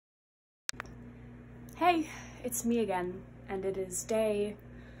Hey, it's me again, and it is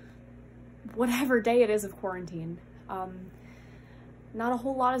whatever day it is of quarantine. Not a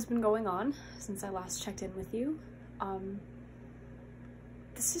whole lot has been going on since I last checked in with you.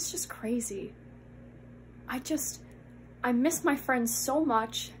 This is just crazy. I miss my friends so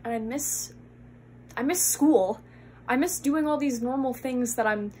much, and I miss school. I miss doing all these normal things that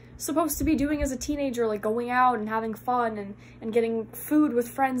I'm supposed to be doing as a teenager, like going out and having fun and getting food with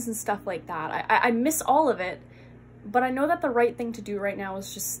friends and stuff like that. I miss all of it, but I know that the right thing to do right now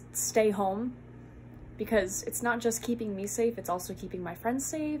is just stay home, because it's not just keeping me safe, it's also keeping my friends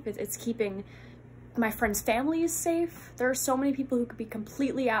safe, it's keeping my friends' families safe. There are so many people who could be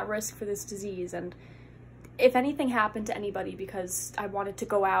completely at risk for this disease, and if anything happened to anybody because I wanted to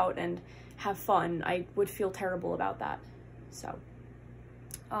go out and have fun, I would feel terrible about that. So,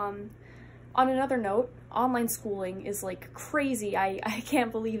 on another note, online schooling is like crazy. I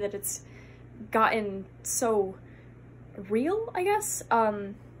can't believe that it's gotten so real, I guess.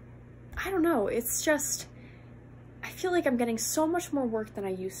 I don't know, it's just, I feel like I'm getting so much more work than I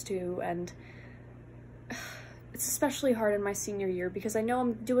used to, and it's especially hard in my senior year because I know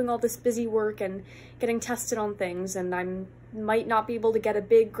I'm doing all this busy work and getting tested on things, and I might not be able to get a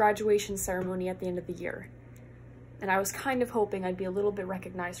big graduation ceremony at the end of the year. And I was kind of hoping I'd be a little bit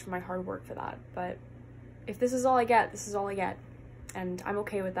recognized for my hard work for that, but if this is all I get, this is all I get. And I'm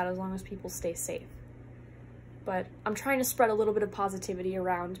okay with that as long as people stay safe. But I'm trying to spread a little bit of positivity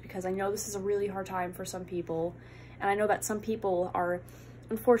around because I know this is a really hard time for some people, and I know that some people are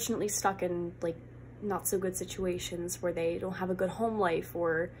unfortunately stuck in like not so good situations where they don't have a good home life,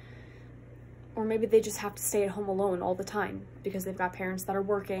 or maybe they just have to stay at home alone all the time because they've got parents that are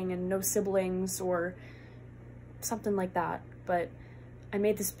working and no siblings or something like that. But I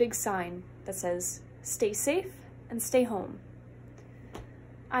made this big sign that says, stay safe and stay home.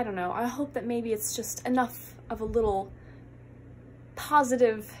 I don't know, I hope that maybe it's just enough of a little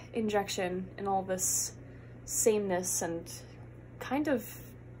positive injection in all this sameness and kind of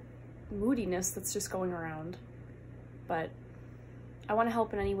moodiness that's just going around. But I want to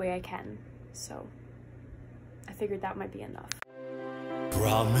help in any way I can, so I figured that might be enough.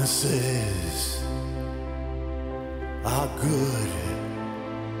 Promises are good,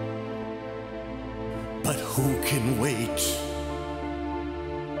 but who can wait?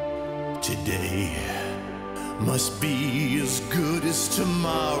 Today must be as good as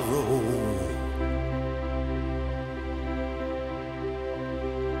tomorrow.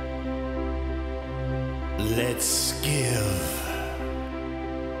 Let's give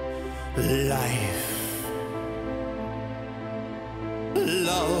life,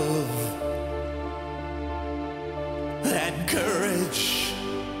 love, and courage,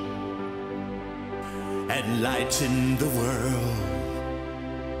 and lighten the world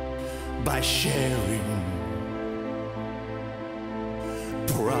by sharing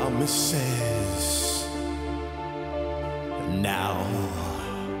promises now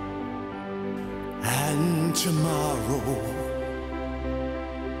and tomorrow.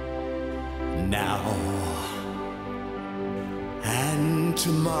 Now and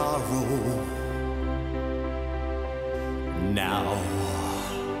tomorrow. Now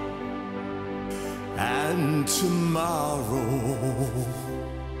and tomorrow.